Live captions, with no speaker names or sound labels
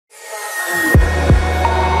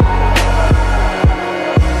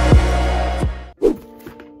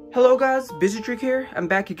Busy Trick here. I'm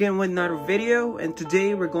back again with another video, and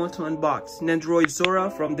today we're going to unbox Nendoroid Sora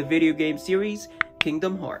from the video game series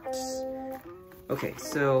Kingdom Hearts. Okay,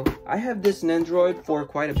 so I have this Nendoroid for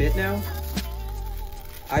quite a bit now.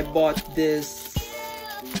 I bought this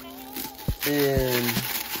in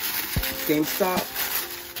GameStop.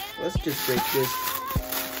 Let's just break this.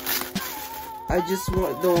 I just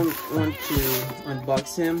don't want to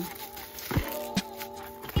unbox him.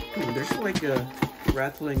 There's like a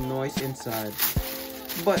rattling noise inside.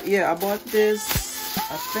 But yeah, I bought this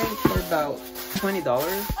I think for about $20.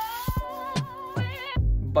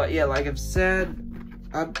 But yeah, like I've said,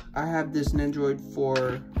 I have this Nendoroid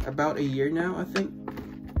for about a year now, I think.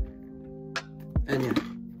 And yeah,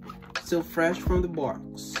 still fresh from the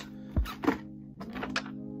box.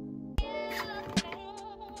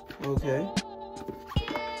 Okay.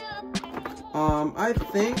 I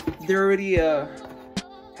think they already have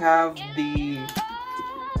the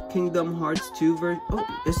Kingdom Hearts 2 version. Oh,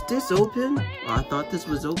 is this open? Oh, I thought this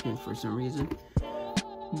was open for some reason.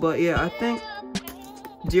 But yeah, I think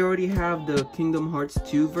they already have the Kingdom Hearts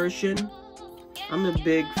 2 version. I'm a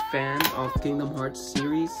big fan of Kingdom Hearts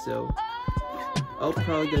series, so I'm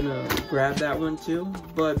probably gonna grab that one too.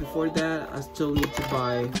 But before that, I still need to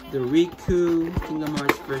buy the Riku Kingdom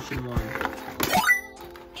Hearts version 1.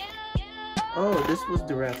 Oh, this was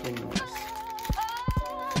the rattling noise.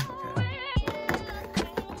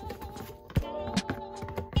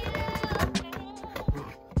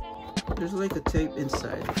 There's like a tape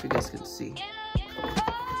inside, if you guys can see.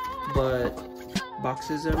 But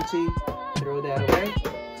box is empty. Throw that away.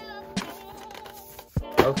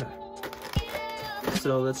 Okay.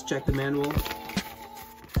 So let's check the manual.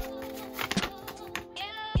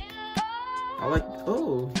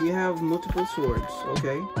 Oh, you have multiple swords.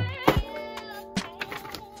 Okay.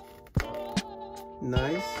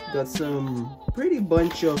 Nice. Got some pretty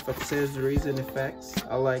bunch of accessories and effects.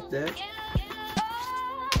 I like that.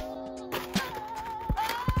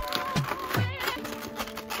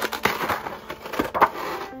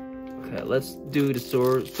 Let's do the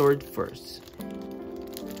sword first.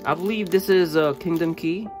 I believe this is a kingdom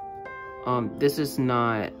key. This is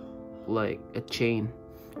not like a chain.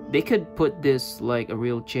 They could put this like a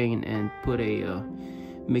real chain and put a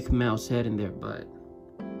Mickey Mouse head in there, but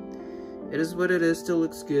it is what it is. Still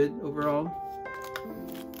looks good overall.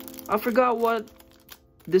 I forgot what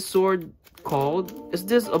this sword called. Is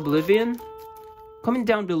this Oblivion? Comment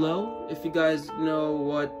down below if you guys know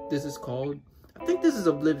what this is called. I think this is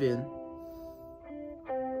Oblivion.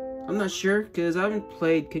 I'm not sure because I haven't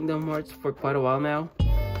played Kingdom Hearts for quite a while now.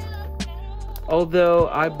 Although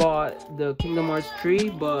I bought the Kingdom Hearts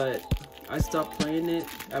 3, but I stopped playing it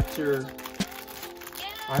after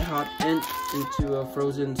I hopped into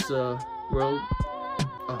Frozen's world.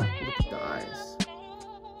 Oh, look at the eyes.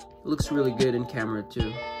 It looks really good in camera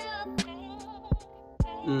too.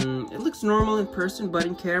 It looks normal in person, but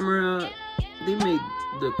in camera, they made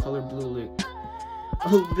the color blue look a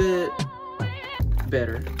little bit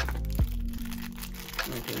better.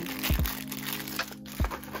 Okay.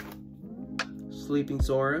 Sleeping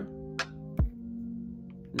Sora.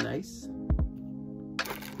 Nice.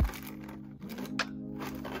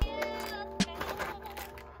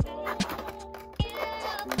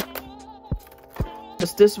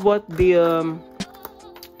 Is this what the I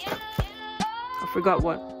forgot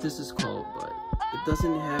what this is called, but it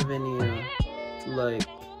doesn't have any like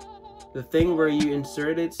the thing where you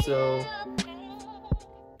insert it, so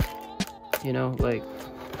you know, like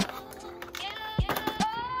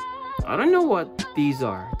I don't know what these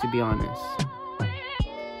are, to be honest.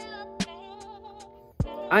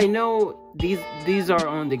 I know these are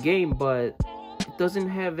on the game, but it doesn't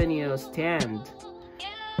have any stand.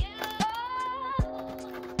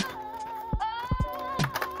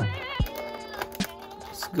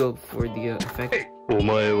 Let's go for the effect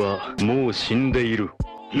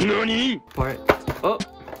part. Oh,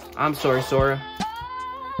 I'm sorry, Sora.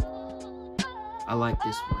 I like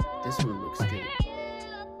this one. This one looks good.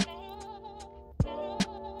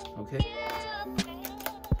 Okay.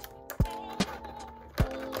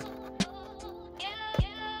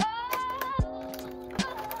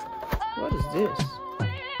 What is this?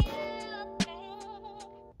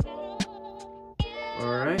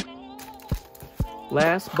 Alright.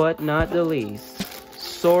 Last but not the least,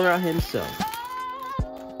 Sora himself.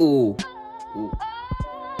 Ooh. Ooh.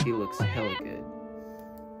 He looks hella good.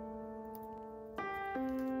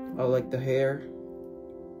 I like the hair.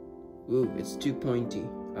 Ooh, it's too pointy.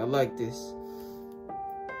 I like this.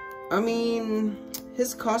 I mean,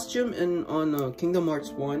 his costume on Kingdom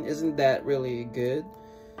Hearts 1 isn't that really good.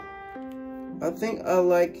 I think I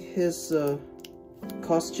like his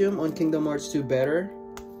costume on Kingdom Hearts 2 better.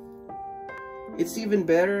 It's even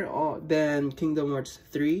better than Kingdom Hearts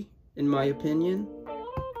 3, in my opinion.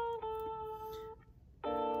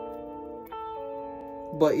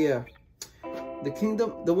 But yeah,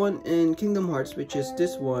 the one in Kingdom Hearts, which is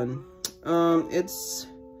this one, it's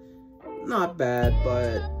not bad,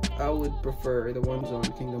 but I would prefer the ones on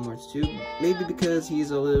Kingdom Hearts 2. Maybe because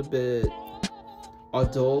he's a little bit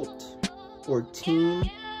adult or teen.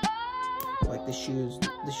 Like the shoes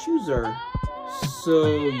are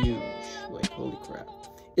so huge. Like, holy crap.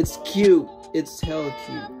 It's cute. It's hella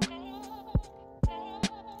cute.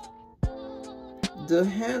 The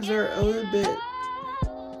hands are a little bit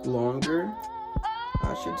longer,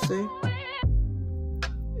 I should say.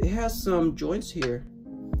 It has some joints here.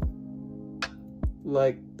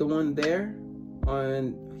 Like the one there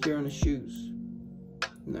here on the shoes.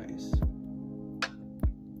 Nice.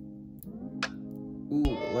 Ooh,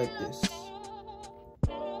 I like this.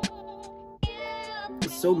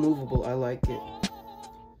 It's so movable, I like it.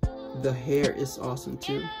 The hair is awesome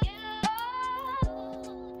too.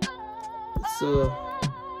 It's a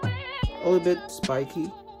little bit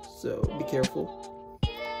spiky, so be careful.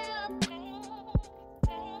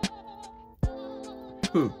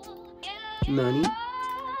 Nani?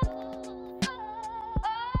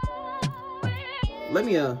 Let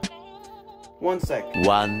me 1 sec.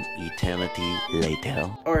 One eternity later.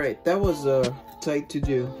 Alright, that was tight to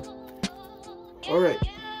do. Alright.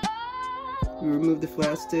 We removed the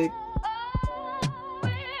plastic.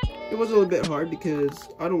 It was a little bit hard because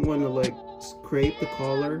I don't want to like scrape the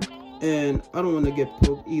collar and I don't want to get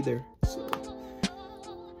poked either. So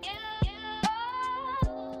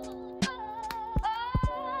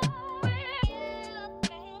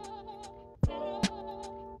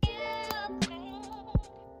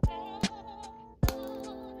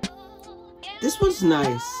this was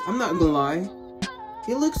nice, I'm not gonna lie.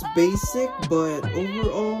 He looks basic, but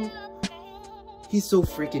overall, he's so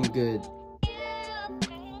freaking good.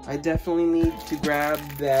 I definitely need to grab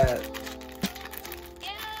that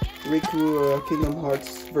Riku Kingdom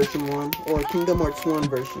Hearts version 1 or Kingdom Hearts 1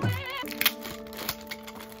 version.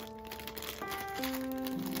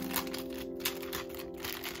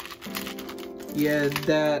 Yeah,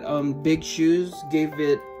 that big shoes gave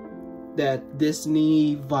it that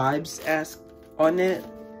Disney vibes on it.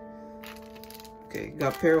 Okay,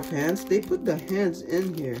 got a pair of hands. They put the hands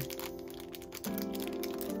in here.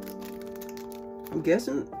 I'm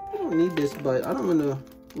guessing I don't need this, but I don't want to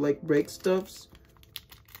like break stuffs.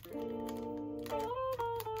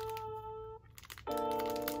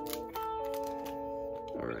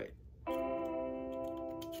 Alright.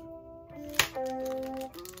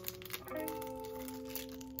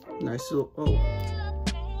 Nice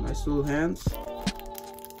little hands.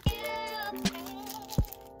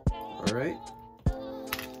 Alright.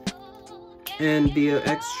 And the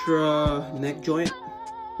extra neck joint,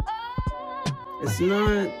 it's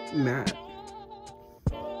not matte.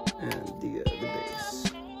 And the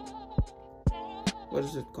base, what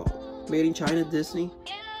is it called? Made in China, Disney.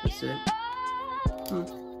 That's it.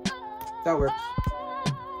 That works.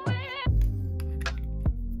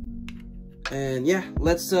 And yeah,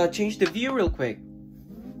 let's change the view real quick.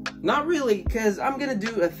 Not really, because I'm gonna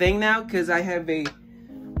do a thing now, because I have a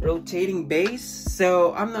rotating base,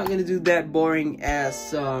 so I'm not gonna do that boring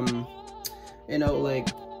ass you know, like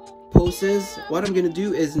poses. What I'm gonna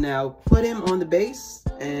do is now put him on the base,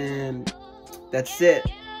 and that's it.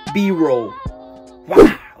 B-roll.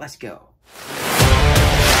 Wow, let's go.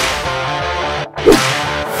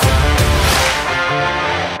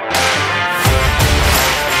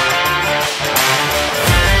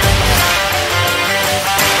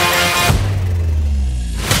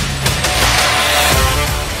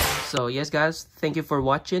 So yes guys, thank you for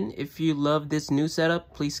watching. If you love this new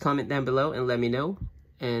setup, please comment down below and let me know.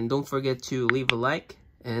 And don't forget to leave a like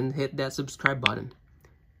and hit that subscribe button.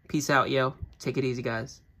 Peace out, yo. Take it easy,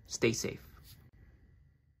 guys. Stay safe.